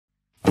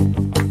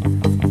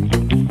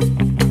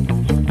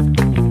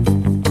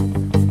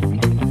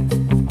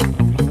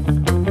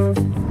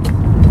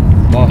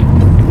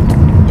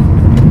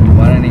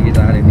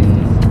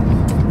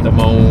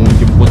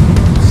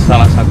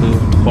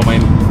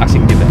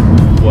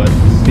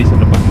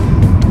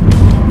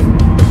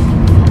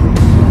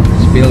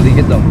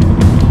sedikit dong.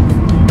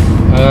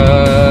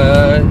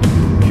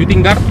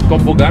 Shooting guard,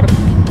 combo guard,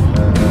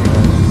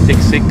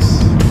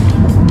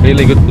 6'6",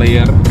 really good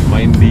player,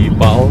 main di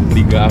BAL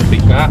Liga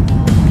Afrika.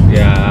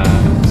 Ya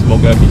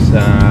semoga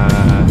bisa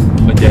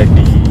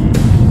menjadi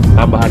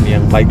tambahan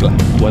yang baik lah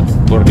buat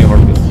Borneo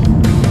Hornbills.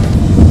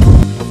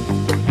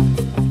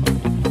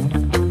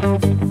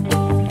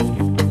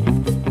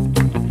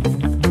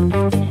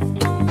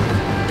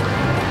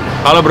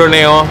 Halo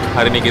Broneo,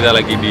 hari ini kita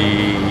lagi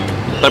di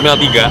Terminal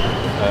 3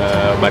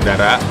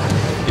 Bandara.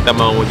 Kita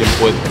mau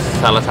jemput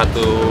salah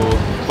satu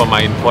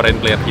pemain foreign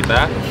player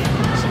kita.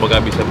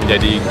 Semoga bisa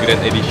menjadi great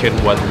addition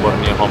buat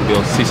Borneo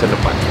Hornbills season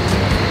depan.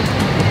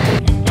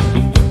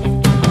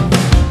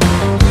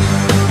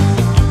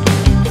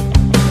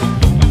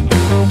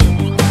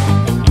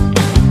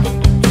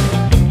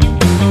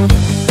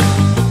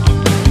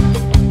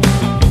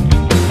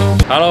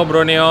 Halo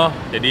Broneo,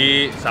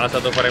 jadi salah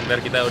satu foreign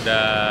player kita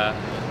udah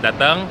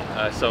datang.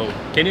 So,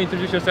 can you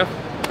introduce yourself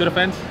to the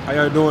fans? How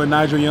y'all doing?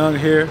 Najeal Young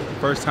here.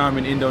 First time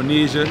in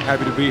Indonesia.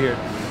 Happy to be here.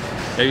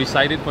 Are you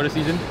excited for the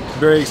season?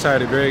 Very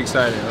excited. Very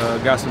excited.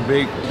 Got some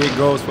big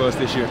goals for us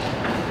this year.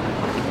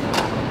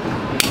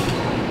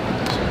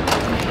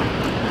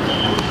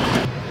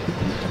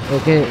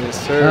 Okay. Yes,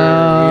 sir.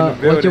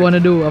 What you wanna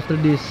do after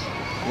this?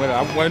 What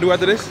I want to do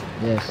after this?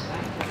 Yes.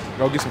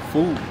 Go get some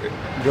food.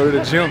 Go to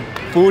the gym.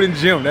 Food and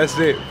gym. That's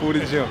it. Food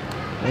and gym.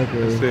 Okay.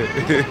 That's it.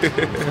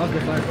 How's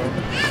the flight, bro?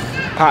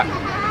 Hot.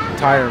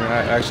 Tiring,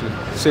 actually.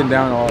 Sitting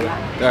down all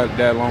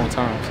that long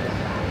time. So.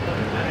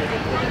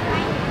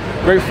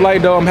 Great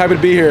flight, though. I'm happy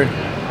to be here.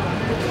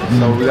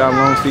 So we got a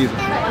long season.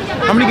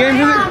 How many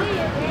games is it?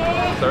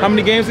 Sorry? How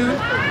many games is it?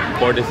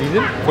 For the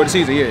season? For the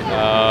season,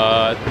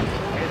 yeah.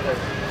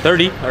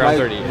 30, around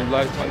 30.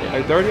 Like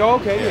 30?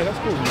 Oh, okay, yeah, that's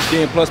cool.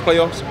 Then plus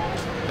playoffs?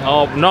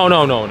 Oh, no.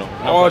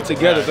 All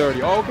together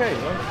 30. Oh, okay.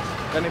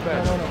 That ain't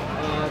bad. No.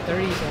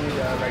 30 is only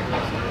the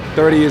regular season.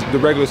 30 is the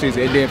regular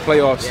season, and then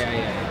playoffs. Yeah.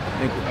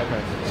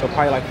 Okay. So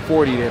probably like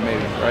 40 then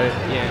maybe, right?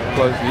 Yeah.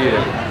 Plus,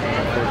 yeah.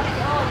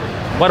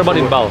 What about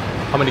in BAL?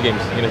 How many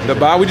games in a season? The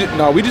BAL,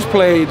 we just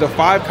played the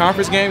 5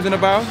 conference games in the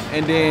BAL,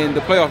 and then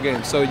the playoff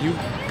games. So you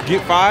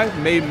get 5,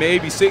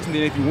 maybe 6, and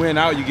then if you win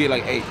out, you get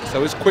like 8.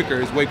 So it's quicker.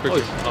 It's way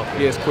quicker. Oh.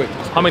 Yeah, it's quick.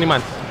 How many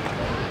months?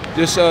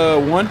 Just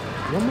 1.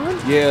 1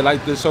 month? Yeah,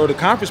 like so the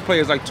conference play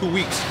is like 2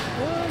 weeks.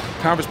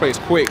 Conference play is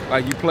quick.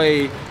 Like you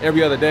play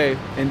every other day,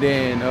 and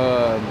then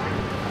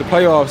the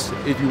playoffs,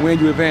 if you win,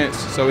 you advance.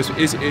 So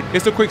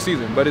it's a quick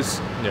season, but it's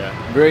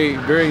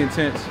very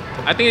intense.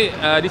 I think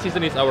this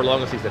season is our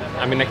longest season.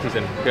 I mean next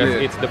season, because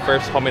it's the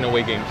first home and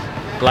away games.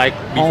 Like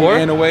before,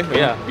 home and away.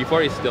 Yeah,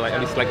 before it's still like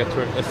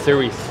a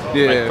series.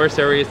 Yeah. Like first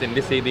series in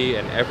this city,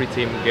 and every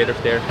team gathers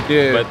there.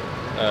 Yeah. But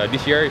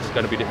this year it's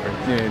gonna be different.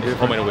 Yeah, it's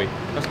home and away.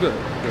 That's good.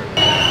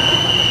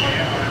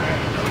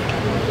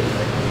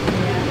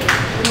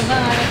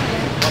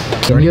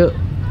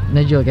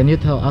 Najeal, can you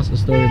tell us a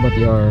story about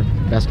your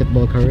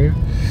basketball career?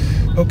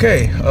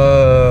 Okay,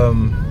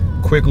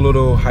 quick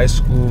little high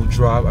school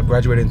drop. I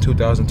graduated in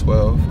 2012.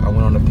 I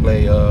went on to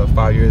play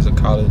 5 years of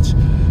college,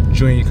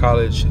 junior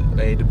college,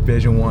 a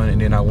Division I,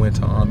 and then I went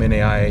to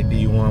NAIA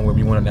D1 where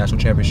we won a national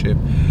championship.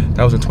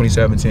 That was in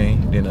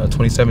 2017. Then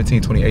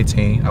 2017,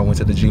 2018, I went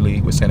to the G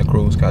League with Santa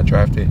Cruz, got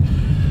drafted,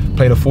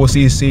 played a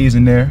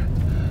 4-season there,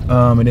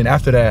 and then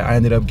after that I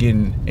ended up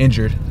getting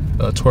injured.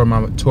 Tore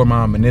my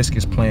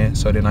meniscus playing,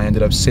 so then I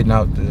ended up sitting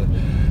out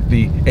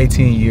the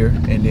 18 year,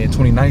 and then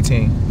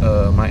 2019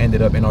 I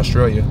ended up in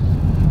Australia.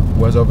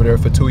 Was over there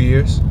for 2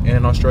 years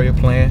in Australia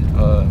playing.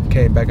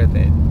 Came back at the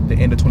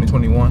end of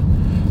 2021.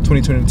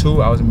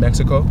 2022 I was in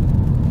Mexico,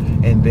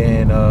 and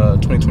then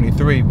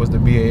 2023 was the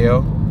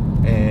BAL,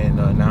 and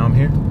now I'm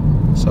here.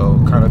 So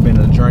kind of been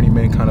a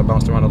journeyman, kind of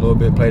bounced around a little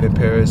bit. Played in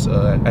Paris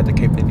at the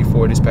Cape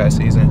 54 this past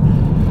season.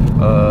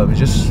 It's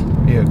just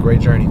a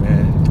great journey,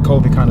 man.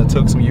 COVID kind of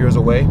took some years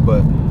away,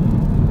 but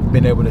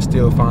been able to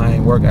still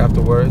find work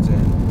afterwards,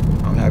 and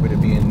I'm happy to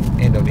be in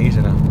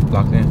Indonesia now,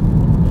 locked in.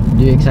 Are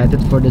you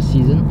excited for the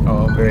season?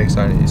 Oh, I'm very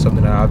excited. It's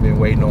something that I've been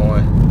waiting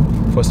on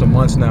for some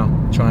months now,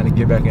 trying to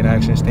get back in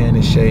action, staying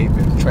in shape,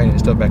 and training and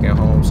stuff back at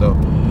home. So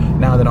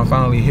now that I'm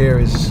finally here,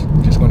 it's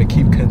just going to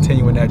keep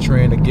continuing that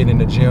trend of getting in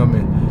the gym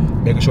and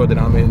making sure that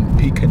I'm in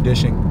peak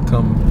condition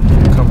come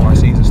our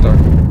season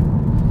starts.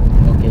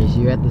 Okay,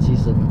 see you at the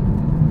season.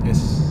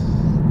 Yes.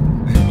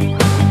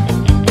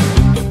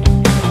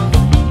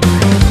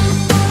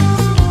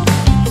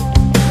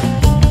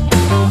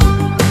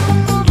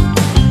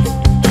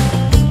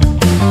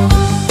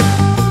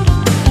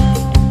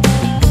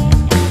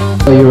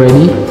 Are you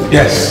ready?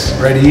 Yes,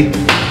 ready.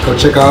 Go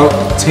check out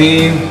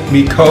team,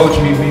 meet coach,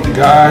 meet the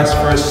guys.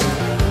 First,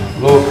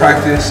 little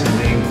practice, and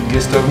then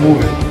get stuff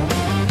moving.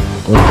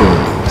 Okay.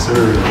 Yes,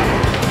 sir.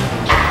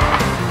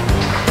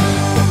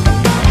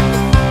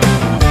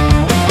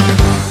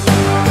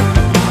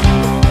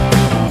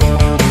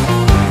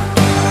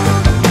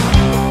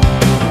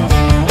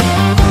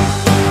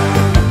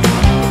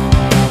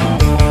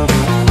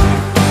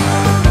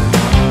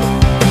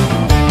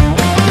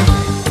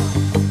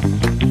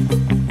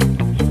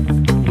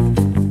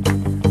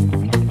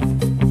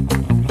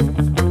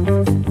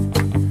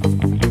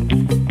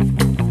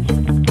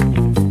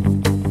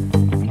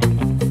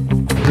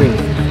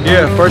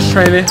 first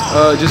training.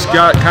 Just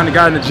kind of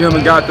got in the gym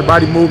and got the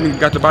body moving,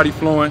 got the body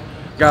flowing.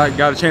 Got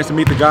a chance to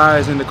meet the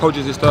guys and the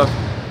coaches and stuff.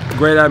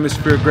 Great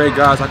atmosphere, great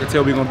guys. I can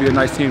tell we're gonna be a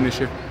nice team this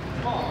year.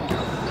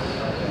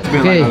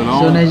 Okay,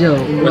 so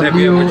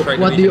Najeal,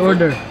 what do you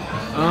order?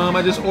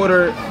 I just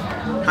ordered.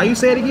 How you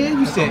say it again?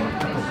 You said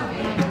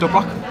it's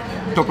toplak.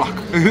 Toplak.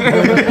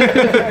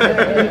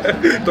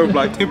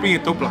 Toplak. Tempeh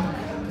and toplak.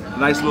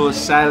 Nice little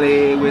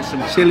salad with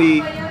some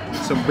chili,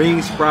 some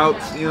bean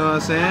sprouts. You know what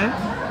I'm saying?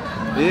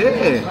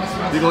 Yeah.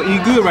 We're gonna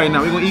eat good right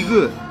now. We're gonna eat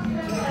good.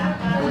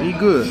 We're gonna eat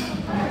good.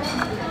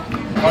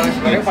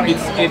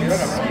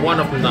 It's one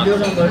of the nuts.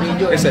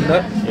 It's a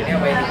nut.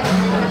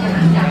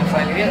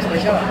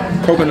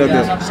 Coconut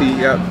milk. See,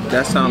 yeah,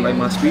 that sounds like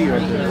my speed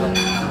right there.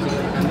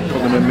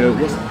 Coconut milk.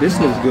 This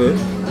looks good.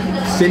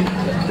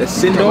 That's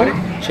Sindo?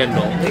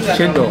 Chendo.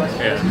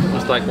 Yeah,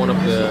 it's like one of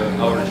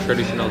our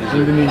traditional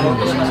desserts.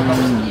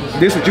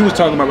 This is what you was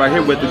talking about right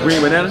here with the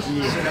green bananas?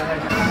 He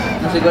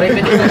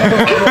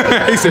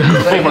said,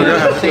 oh my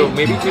god. So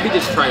maybe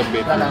just try a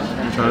bit.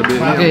 Try a bit.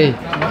 Okay,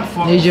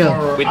 Najeal.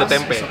 With the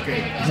tempeh.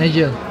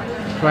 Najeal,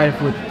 try the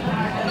food.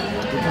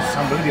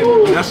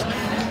 That's,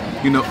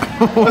 you know.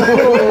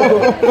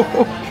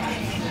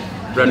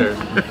 Brother,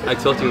 I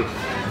told you,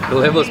 the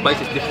level of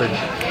spice is different.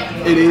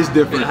 It is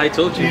different. I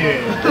told you.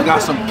 It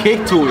got some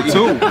kick to it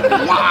too.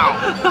 Wow.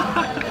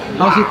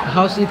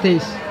 How's it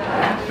taste?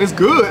 It's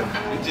good.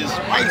 It's just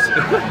spicy.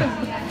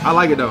 I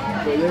like it though.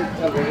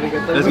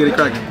 Let's get it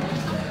cracking.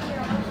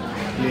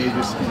 Yeah, you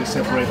just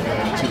separate the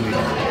chili.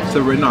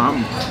 So right now,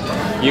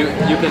 You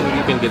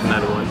can get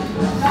another one.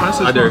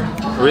 Other.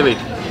 Really?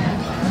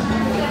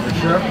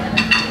 Sure.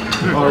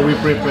 Or we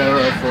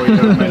prepare for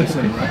your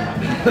medicine, right?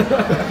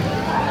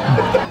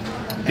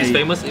 He's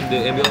famous in the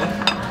NBA.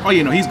 Oh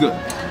yeah, no, he's good.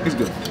 He's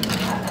good.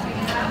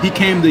 He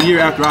came the year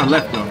after I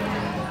left though,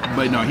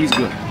 but no, he's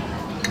good.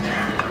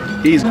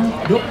 He's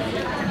good.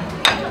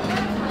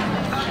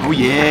 Oh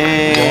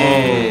yeah.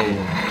 Whoa.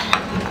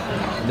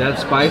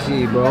 That's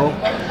spicy, bro.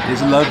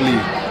 It's lovely.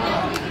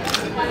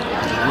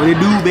 What it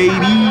do,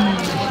 baby?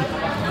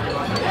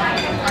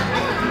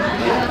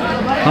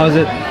 How's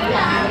it?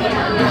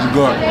 This is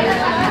good.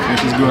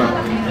 This is good.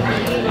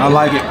 I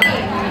like it.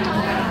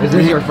 Is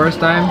this your first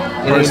time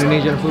eating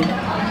Indonesian food?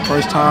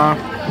 First time,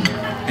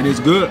 and it's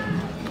good.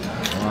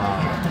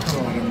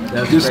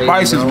 That's This crazy,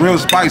 spice is bro. real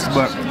spice,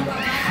 but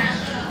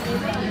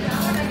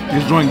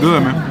this joint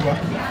good, man.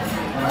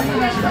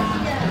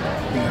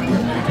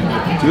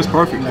 Just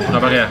perfect.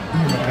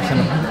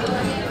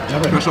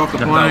 Fresh off the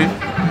plane.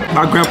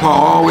 My grandpa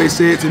always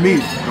said to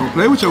me, "Don't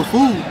play with your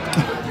food.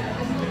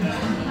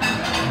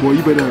 Boy,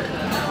 you better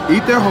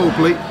eat that whole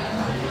plate.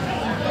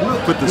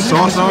 Put the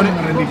sauce on it."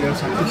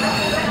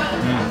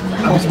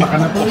 Habis makan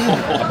apa?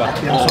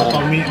 Yang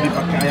soto mie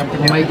dipakai ayam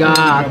Oh my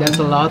god,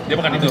 that's a lot. Dia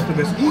makan itu.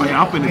 Oh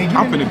yeah, I'm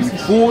finna be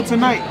full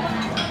tonight.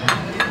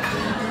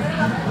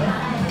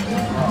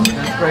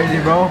 That's crazy,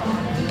 bro.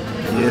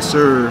 Yes,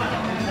 sir.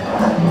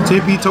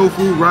 Tempeh,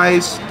 tofu,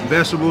 rice,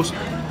 vegetables,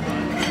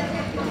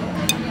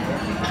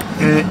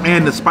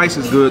 and the spice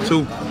is good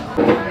too.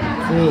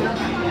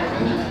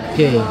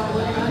 Okay,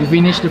 you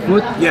finished the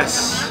food?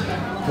 Yes,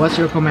 What's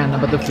your comment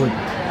about the food?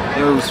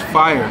 it was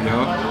fire,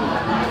 yo.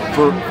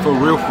 For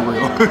real, for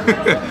real.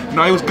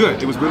 No, it was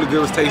good. It was really good.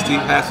 It was tasty.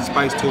 Had some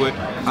spice to it.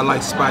 I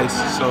like spice,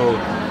 so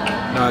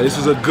this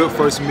was a good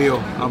first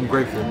meal. I'm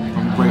grateful.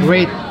 I'm grateful.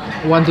 Rate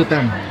 1 to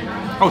 10.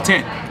 Oh,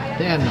 10.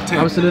 10. 10.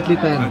 Absolutely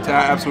 10.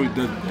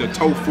 Absolutely. The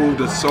tofu,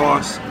 the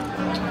sauce,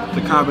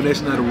 the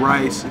combination of the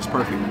rice, it's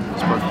perfect.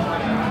 It's perfect.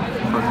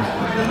 Perfect.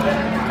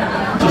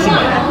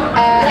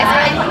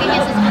 Selain pakainya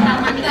sus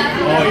pertama nih,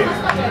 Oh iya.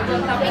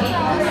 tapi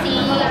si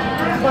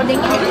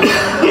kodengnya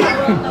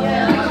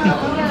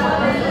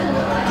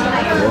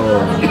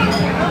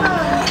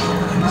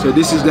So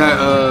this is that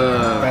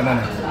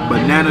Banana.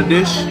 banana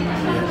dish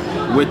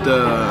with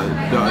the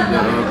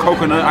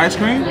coconut ice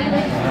cream.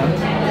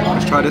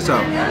 Let's try this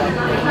out.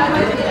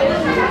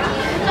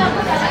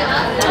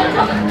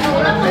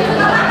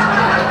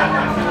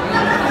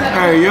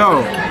 Hey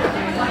yo,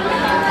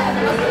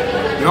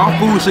 y'all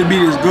food should be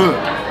this good.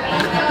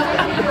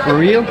 For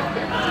real?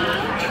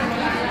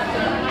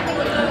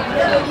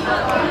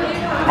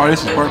 Oh,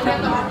 this is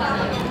perfect.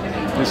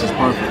 This is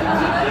perfect.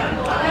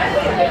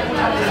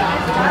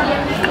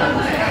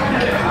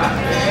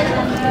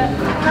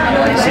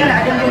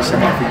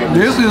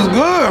 This is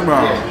good,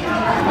 bro.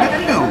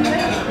 Damn.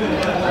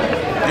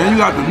 And you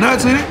got the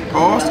nuts in it.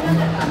 Pause.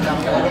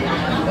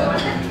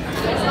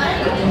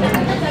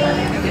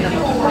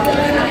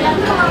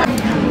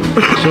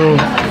 So,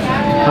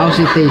 how's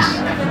it taste?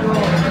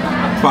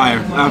 Fire,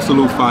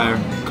 absolute fire.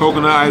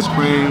 Coconut ice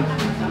cream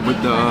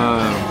with the,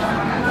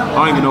 I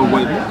don't even know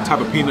what type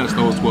of peanuts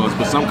those was,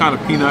 but some kind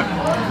of peanut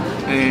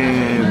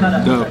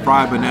and the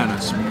fried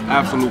bananas.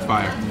 Absolute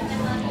fire.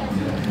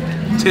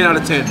 10 out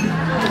of 10.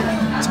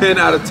 10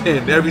 out of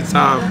 10. Every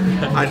time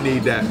I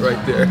need that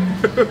right there.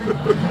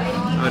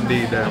 I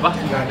need that.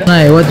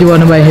 Hey, what do you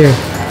want to buy here?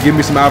 Give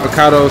me some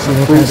avocados, some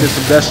fruits, and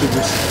some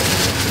vegetables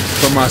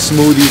for my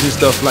smoothies and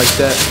stuff like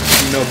that.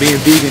 You know, being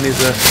vegan is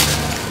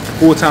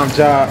full-time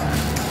job.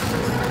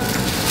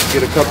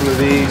 Get a couple of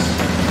these.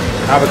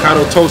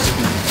 Avocado toast would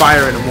be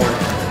fire in the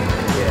morning.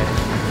 Yeah.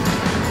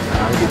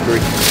 I'll get 3.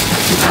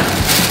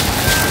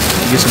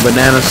 Get some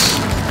bananas.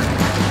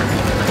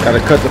 Gotta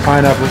cut the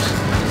pineapples.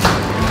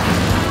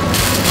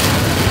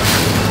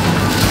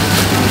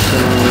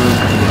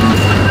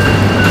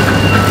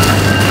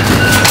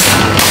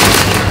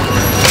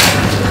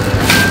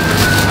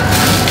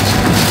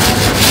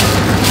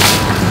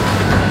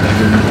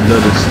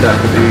 Another stack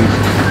of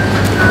these.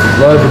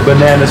 Love the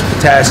bananas,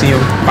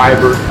 potassium,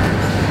 fiber,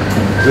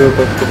 good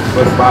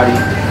for the body.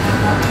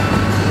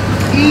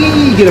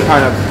 Get a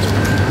pineapple.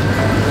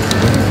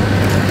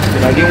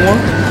 Can I get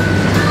one?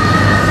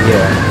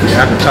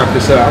 Yeah, I can chop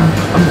this up.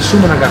 I'm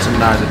assuming I got some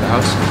knives at the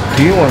house.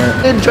 Do you want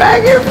it? And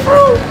dragon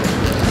fruit.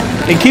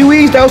 And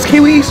kiwis? That was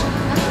kiwis?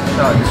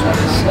 No, this one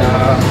is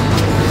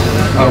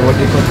what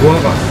they call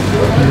guava.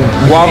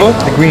 Guava?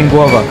 The green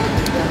guava.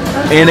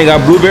 And they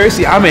got blueberries.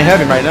 See, I'm in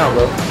heaven right now,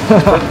 bro.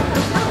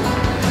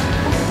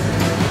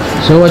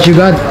 So what you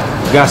got?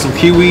 Got some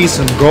kiwis,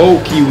 some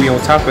gold kiwi on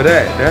top of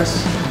that.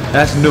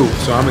 That's new,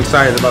 so I'm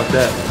excited about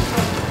that.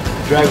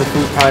 Dragon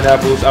fruit,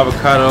 pineapples,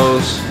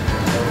 avocados,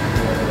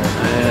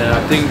 and I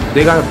think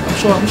they got.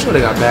 I'm sure they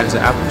got bags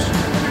of apples.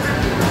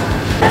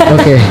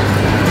 Okay.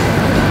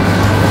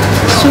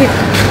 Sweet.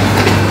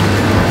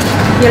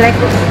 You like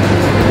it?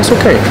 That's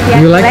okay. Yeah,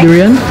 You like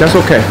durian? That's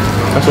okay.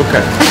 That's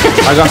okay.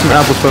 I got some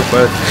apples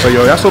for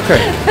yo. That's okay.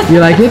 You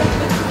like it?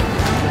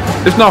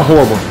 It's not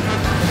horrible.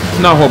 It's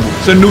not horrible.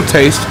 It's a new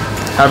taste.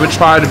 Haven't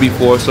tried it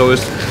before, so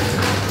it's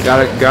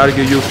gotta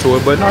get used to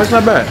it. But no, it's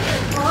not bad.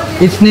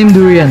 It's named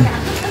durian.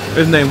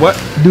 His name what?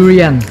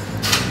 Durian.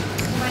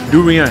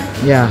 Durian.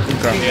 Yeah.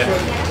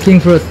 Okay. King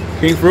fruit.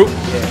 King fruit?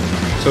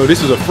 Yeah. So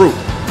this is a fruit.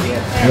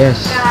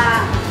 Yes.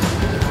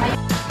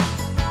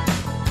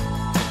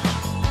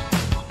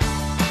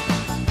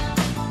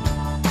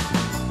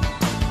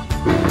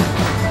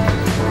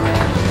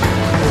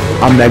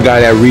 I'm that guy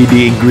that read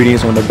the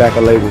ingredients on the back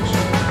of labels.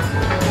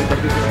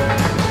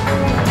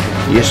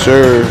 Yes,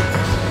 sir.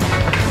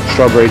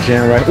 Strawberry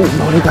jam, right? Oh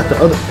no, they got the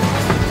other.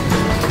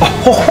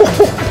 Oh,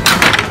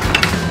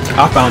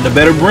 I found the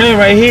better brand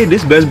right here.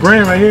 This best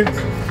brand right here.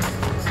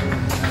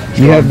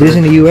 You have this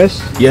in the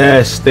US?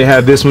 Yes, they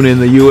have this one in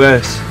the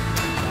US.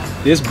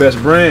 This best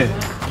brand.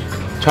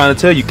 Trying to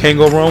tell you, can't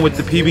go wrong with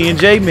the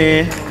PB&J,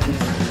 man.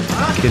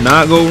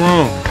 Cannot go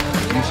wrong.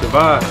 You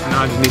survive.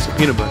 Now I just need some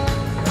peanut butter.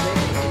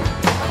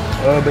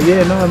 But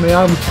yeah, no, man,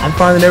 I'm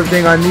finding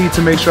everything I need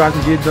to make sure I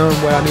can get done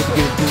what I need to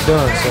get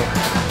done. So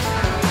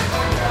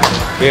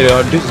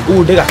yeah, this is,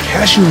 ooh, they got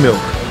cashew milk.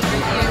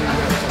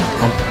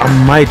 I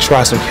might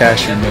try some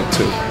cashew milk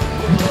too,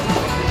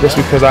 just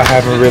because I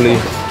haven't really.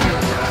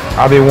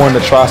 I've been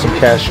wanting to try some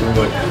cashew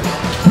milk,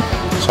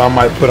 so I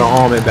might put an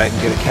almond back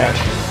and get a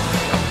cashew.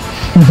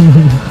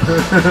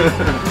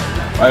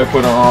 I might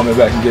put an almond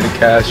back and get a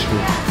cashew.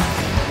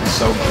 It's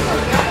so good.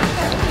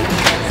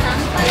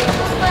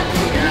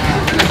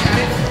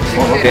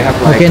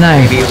 Okay,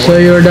 nice. So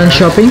you're done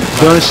shopping?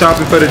 Done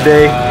shopping for the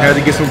day. Had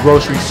to get some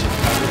groceries.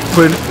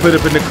 Put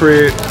up in the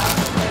crib.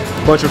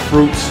 Bunch of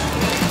fruits.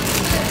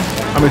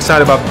 I'm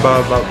excited about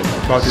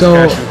this cashew.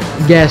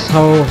 So guess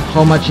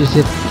how much is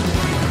it?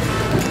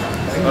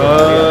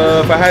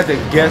 If I had to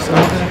guess,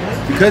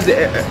 because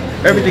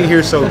everything here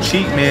is so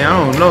cheap, man,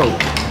 I don't know.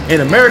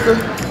 In America,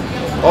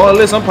 all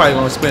this, I'm probably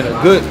gonna spend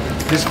a good,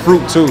 this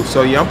fruit too.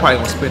 So yeah, I'm probably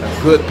gonna spend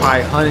a good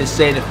probably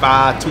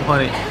 175,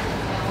 200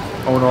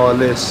 on all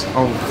this,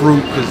 on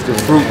fruit, because the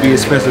fruit be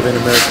expensive in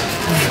America.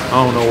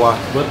 I don't know why.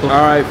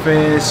 All right,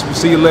 fans, we'll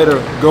see you later.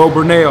 Go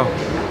Broneo.